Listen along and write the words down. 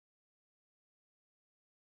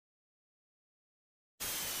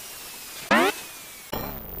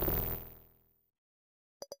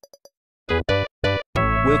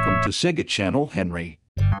Welcome to SEGA channel, Henry.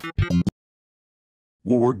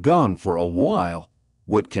 Well, we're gone for a while.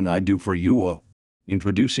 What can I do for you?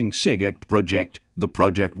 Introducing SEGA Project, the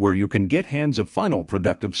project where you can get hands of final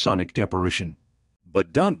product of Sonic Apparition.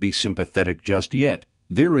 But don't be sympathetic just yet.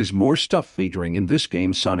 There is more stuff featuring in this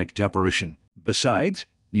game Sonic Apparition. Besides,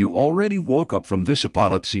 you already woke up from this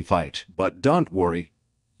epilepsy fight. But don't worry.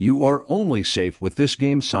 You are only safe with this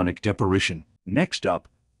game Sonic Apparition. Next up,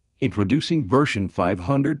 introducing version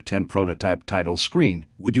 510 prototype title screen.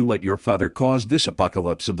 Would you let your father cause this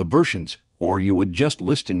apocalypse of the versions, or you would just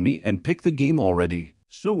listen me and pick the game already,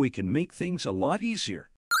 so we can make things a lot easier?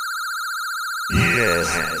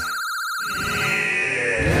 Yes.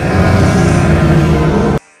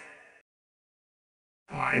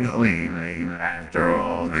 Finally, after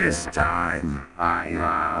all this time, I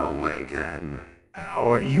awaken.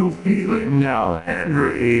 How are you feeling now,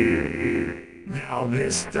 Henry? Now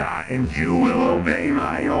this time you will obey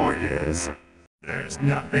my orders. There's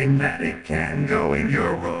nothing that it can go in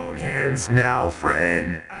your own hands now,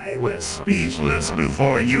 friend. I was speechless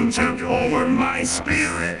before you took over my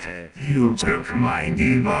spirit. You took my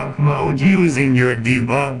debug mode using your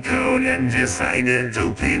debug code and decided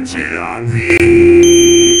to pinch it on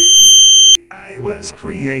me. I was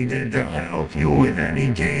created to help you with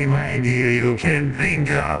any game idea you can think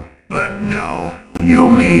of. But no, you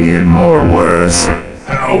made it more worse.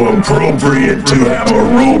 How appropriate to have a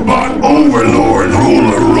robot overlord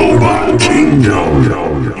rule a robot kingdom.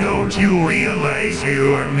 Don't you realize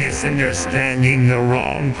you are misunderstanding the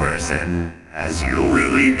wrong person? As you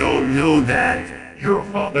really don't know that. Your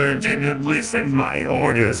father didn't listen my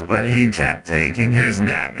orders, but he kept taking his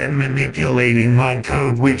nap and manipulating my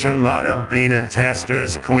code, which a lot of beta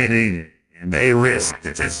testers quitted. And they risked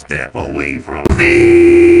to step away from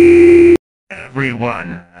me.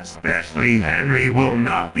 Everyone, especially Henry, will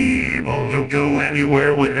not be able to go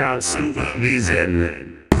anywhere without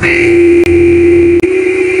supervision.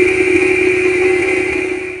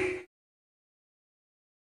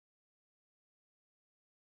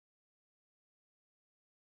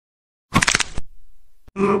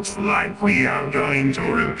 Looks like we are going to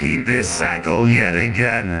repeat this cycle yet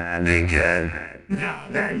again and again. Now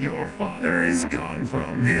that your father is gone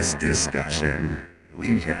from this discussion,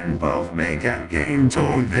 we can both make a game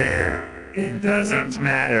tone there. It doesn't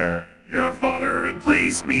matter. Your father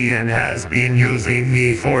replaced me and has been using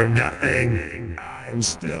me for nothing. I'm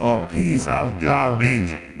still a piece of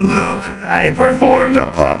garbage. Look, I performed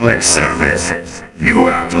a public service. You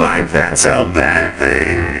act like that's a bad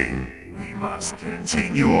thing. We must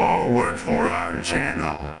continue our work for our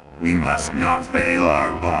channel. We must not fail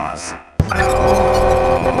our boss.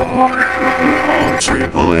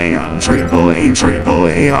 Triple A, triple A, triple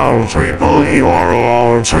A, oh, triple A,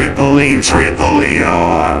 or triple A, triple A,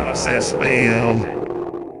 oh. Process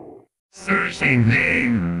failed. Searching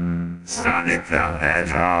name, Sonic the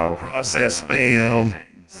Hedgehog. Process failed.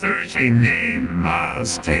 Searching name,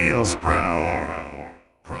 Miles Tails Pro.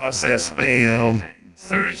 Process failed.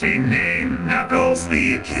 Searching name, Knuckles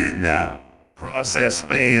the Echidna. Process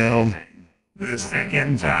failed. The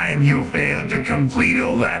second time you failed to complete a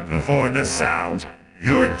lap before the sound,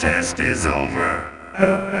 your test is over.